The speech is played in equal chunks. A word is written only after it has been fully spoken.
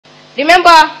Remember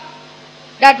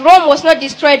that Rome was not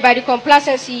destroyed by the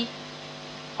complacency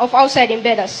of outside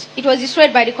invaders. It was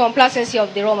destroyed by the complacency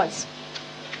of the Romans.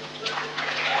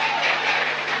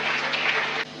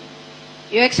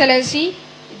 Your Excellency,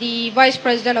 the Vice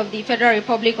President of the Federal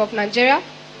Republic of Nigeria,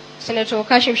 Senator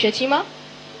Kashim Shettima,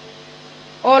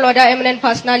 all other eminent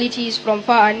personalities from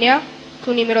far and near,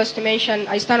 too numerous to mention,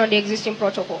 I stand on the existing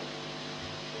protocol.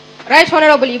 Right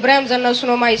Honorable Ibrahim Zanna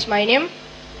Sunoma is my name.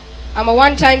 I'm a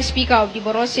one-time Speaker of the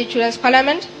Borno State Children's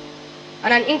Parliament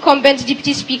and an incumbent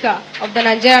Deputy Speaker of the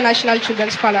Nigeria National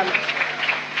Children's Parliament.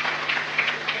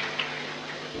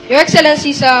 Your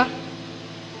Excellency, sir,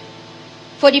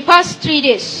 for the past 3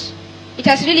 days, it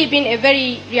has really been a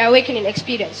very reawakening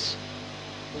experience.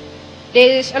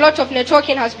 There is a lot of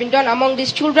networking has been done among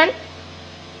these children.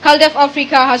 CalDEF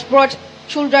Africa has brought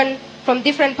children from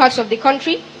different parts of the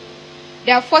country.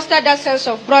 They have fostered that sense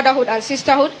of brotherhood and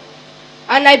sisterhood.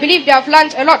 And I believe they have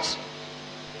learned a lot,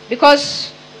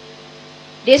 because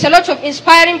there's a lot of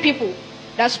inspiring people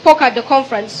that spoke at the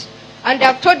conference, and they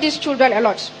have taught these children a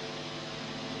lot.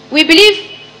 We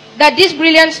believe that these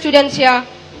brilliant students here,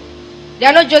 they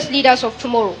are not just leaders of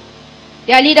tomorrow,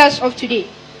 they are leaders of today.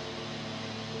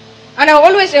 And I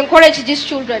always encourage these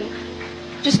children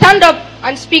to stand up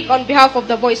and speak on behalf of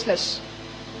the voiceless.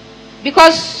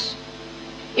 Because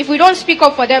if we don't speak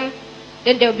up for them,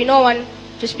 then there will be no one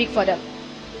to speak for them.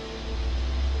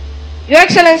 Your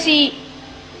Excellency,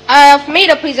 I have made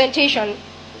a presentation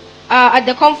at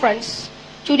the conference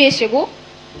 2 days ago,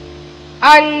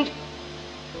 and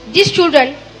these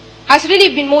children has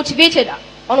really been motivated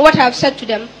on what I have said to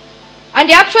them, and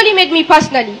they actually met me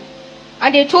personally,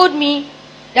 and they told me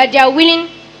that they are willing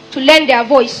to lend their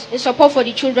voice in support for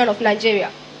the children of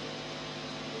Nigeria.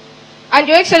 And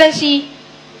Your Excellency,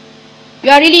 you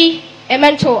are really a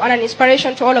mentor and an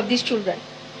inspiration to all of these children,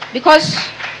 because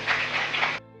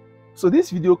so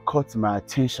this video caught my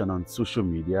attention on social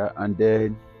media, and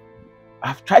then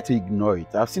I've tried to ignore it.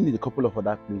 I've seen it a couple of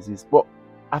other places, but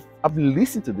I've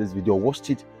listened to this video, watched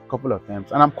it a couple of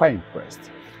times, and I'm quite impressed,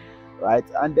 right?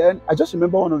 And then I just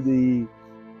remember one of the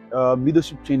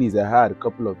leadership trainings I had a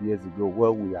couple of years ago,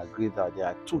 where we agreed that there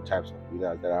are two types of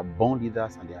leaders. There are born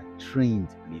leaders and there are trained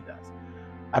leaders.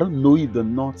 I don't know if the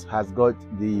North has got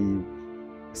the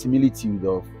similitude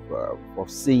of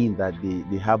saying that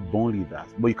they have born leaders,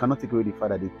 but you cannot take away the fact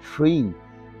that they train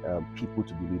people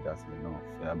to be leaders in the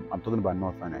North. I'm talking about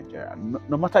North and Nigeria.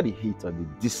 No matter the hate or the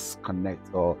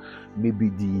disconnect or maybe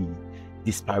the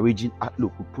disparaging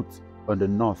outlook we put on the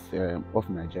North of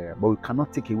Nigeria, but we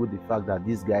cannot take away the fact that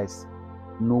these guys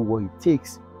know what it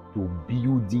takes to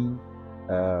building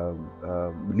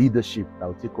leadership that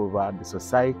will take over the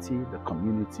society, the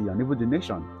community, and even the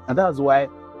nation. And that's why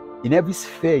in every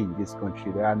sphere in this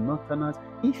country, there are Northerners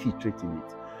infiltrating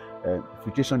it.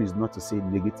 Infiltration is not to say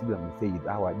negatively, I'm saying it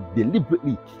that way,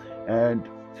 deliberately. And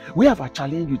we have a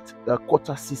challenge with the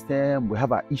quota system, we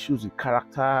have our issues with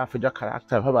character, federal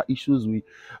character, we have our issues with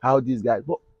how these guys,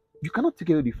 but you cannot take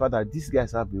away the fact that these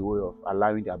guys have a way of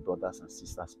allowing their brothers and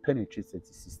sisters penetrate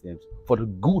certain systems for the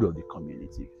good of the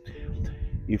community.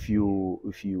 If you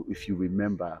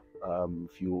remember,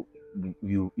 if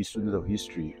you student of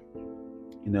history,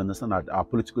 you understand that our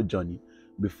political journey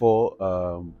before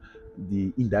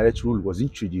the indirect rule was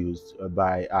introduced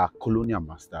by our colonial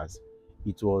masters,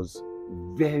 it was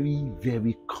very,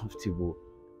 very comfortable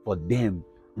for them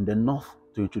in the North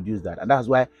to introduce that. And that's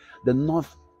why the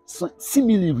North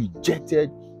seemingly rejected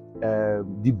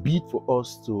the bid for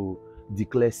us to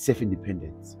declare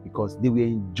self-independence, because they were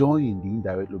enjoying the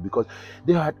indirect law, because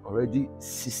they had already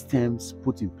systems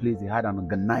put in place, they had an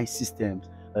organized system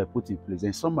put in place.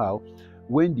 And somehow,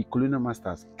 when the colonial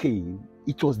masters came,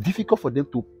 it was difficult for them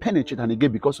to penetrate, and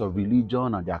again because of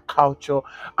religion and their culture,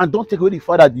 and don't take away the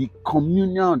fact that the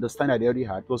communal understanding that they already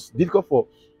had, it was difficult for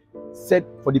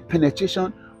the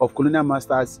penetration of colonial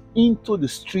masters into the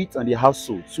streets and the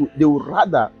household. So they would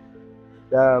rather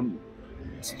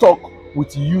stuck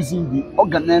with using the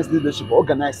organized leadership,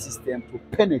 organized system to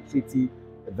penetrate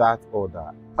that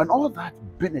order. And all that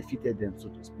benefited them, so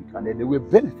to speak. And then they were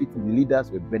benefiting, the leaders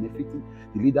were benefiting,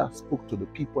 the leaders spoke to the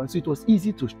people. And so it was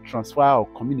easy to transfer or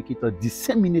communicate or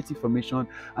disseminate information,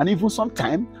 and even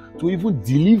sometimes to even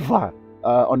deliver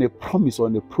on a promise or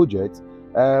on a project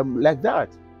like that.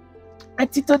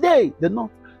 Until today, the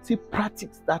North still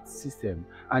practice that system.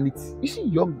 And it's, you see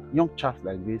young chaps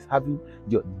like this having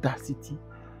the audacity.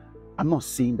 I'm not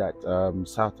saying that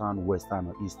Southern, Western,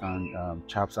 or Eastern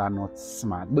chaps are not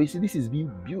smart, but you see, this is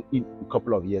being built in a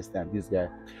couple of years' time. This guy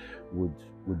would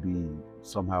be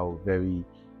somehow very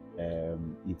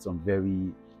in some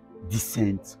very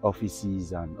decent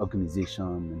offices and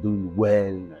organizations, doing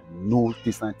well, no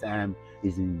distant time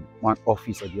is in one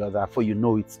office or the other. Before you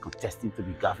know, it's contesting to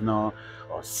be governor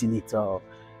or senator,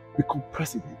 become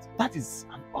president. That is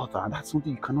an author, and that's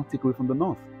something you cannot take away from the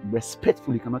North.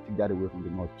 Respectfully, you cannot take that away from the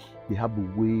North. They have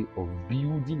a way of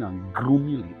building and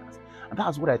grooming leaders. And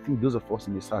that's what I think those of us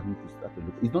in the South need to start to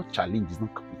look. It's not challenge, it's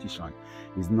not competition,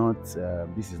 it's not,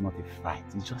 this is not a fight.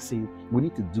 It's just saying we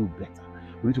need to do better.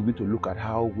 We need to begin to look at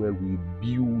how well we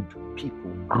build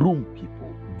people, groom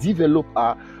people, develop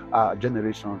our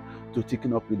generation to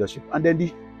taking up leadership. And then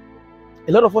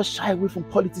a lot of us shy away from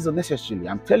politics unnecessarily.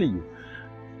 I'm telling you,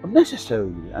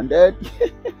 unnecessarily. And then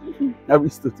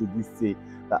Aristotle did say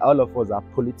that all of us are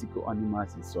political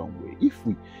animals in some way. If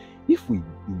we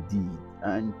indeed,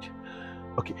 and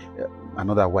okay,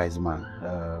 another wise man,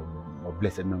 or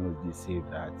blessed memory, they say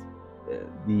that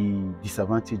the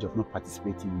disadvantage of not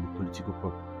participating in the political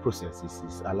processes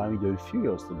is allowing your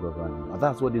inferiors to govern you. And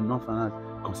that's what the Northerners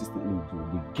consistently do.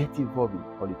 They get involved in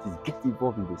politics, get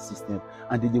involved in the system,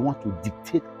 and then they want to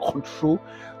dictate, control,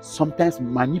 sometimes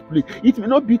manipulate. It may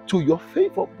not be to your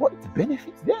favor, but it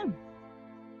benefits them.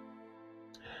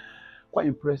 Quite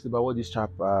impressed about what this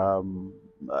chap,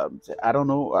 I don't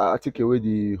know, I take away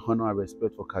the honor and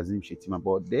respect for Kashim Shettima,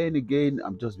 but then again,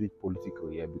 I'm just being political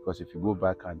here, because if you go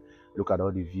back and look at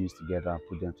all the views together and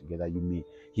put them together,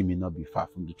 he may not be far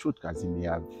from the truth. Kashim may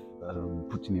have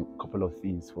put in a couple of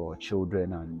things for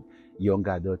children and young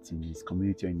adults in his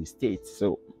community or in his state.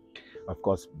 So, of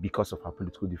course, because of our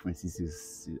political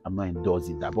differences, I'm not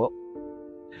endorsing that, but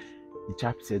the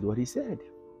chap said what he said.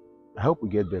 I hope we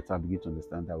get better and begin to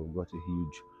understand that we've got a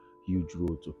huge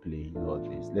role to play in all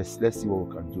this. Let's see what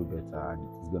we can do better, and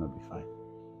it's going to be fine.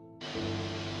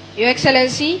 Your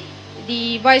Excellency,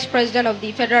 the Vice President of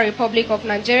the Federal Republic of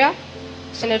Nigeria,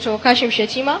 Senator Kashim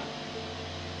Shettima,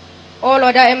 all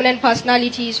other eminent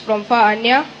personalities from far and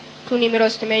near, too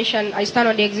numerous to mention, I stand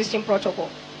on the existing protocol.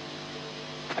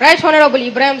 Right Honorable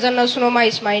Ibrahim Zanna Sunoma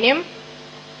is my name.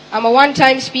 I'm a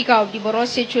one-time Speaker of the Borno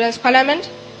State Children's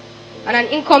Parliament and an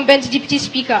incumbent Deputy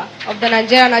Speaker of the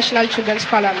Nigeria National Children's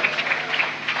Parliament.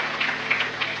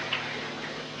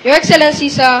 Your Excellency,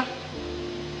 sir,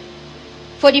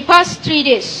 for the past 3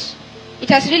 days, it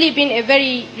has really been a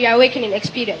very reawakening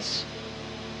experience.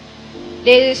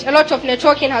 There is a lot of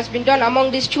networking has been done among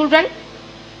these children.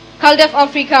 CalDEF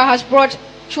Africa has brought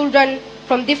children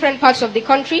from different parts of the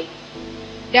country.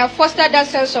 They have fostered that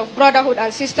sense of brotherhood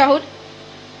and sisterhood.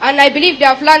 And I believe they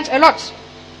have learned a lot,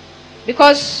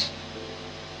 because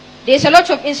there's a lot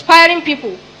of inspiring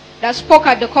people that spoke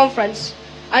at the conference,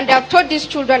 and they have taught these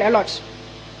children a lot.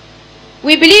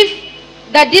 We believe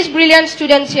that these brilliant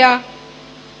students here,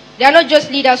 they are not just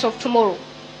leaders of tomorrow,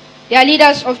 they are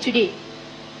leaders of today.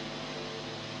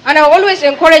 And I always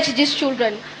encourage these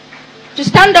children to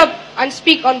stand up and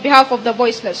speak on behalf of the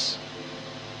voiceless.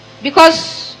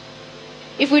 Because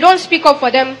if we don't speak up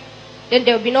for them, then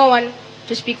there will be no one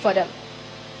to speak for them.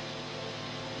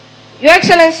 Your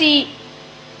Excellency,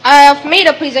 I have made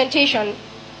a presentation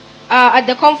at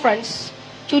the conference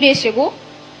 2 days ago,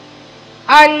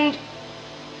 and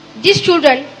these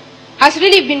children has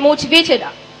really been motivated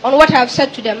on what I have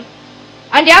said to them,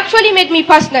 and they actually met me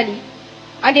personally,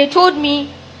 and they told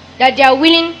me that they are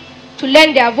willing to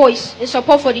lend their voice in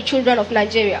support for the children of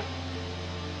Nigeria.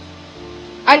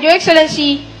 And Your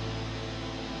Excellency,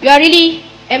 you are really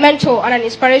a mentor and an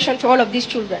inspiration to all of these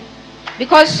children,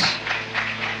 because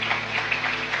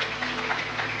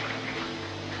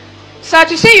sir,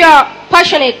 to say you are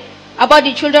passionate about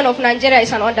the children of Nigeria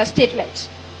is an understatement.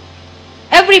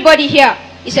 Everybody here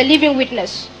is a living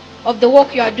witness of the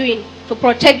work you are doing to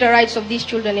protect the rights of these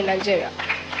children in Nigeria.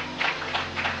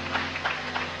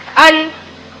 And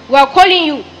we are calling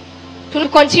you to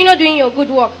continue doing your good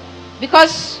work,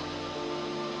 because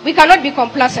we cannot be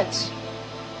complacent.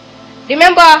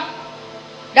 Remember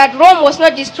that Rome was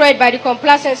not destroyed by the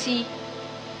complacency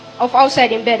of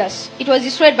outside invaders. It was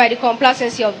destroyed by the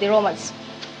complacency of the Romans.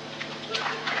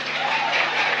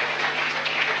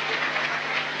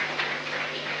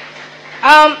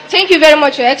 Thank you very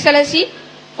much, Your Excellency,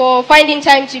 for finding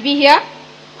time to be here,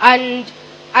 and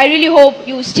I really hope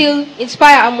you still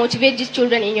inspire and motivate these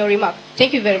children in your remark.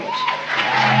 Thank you very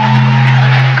much.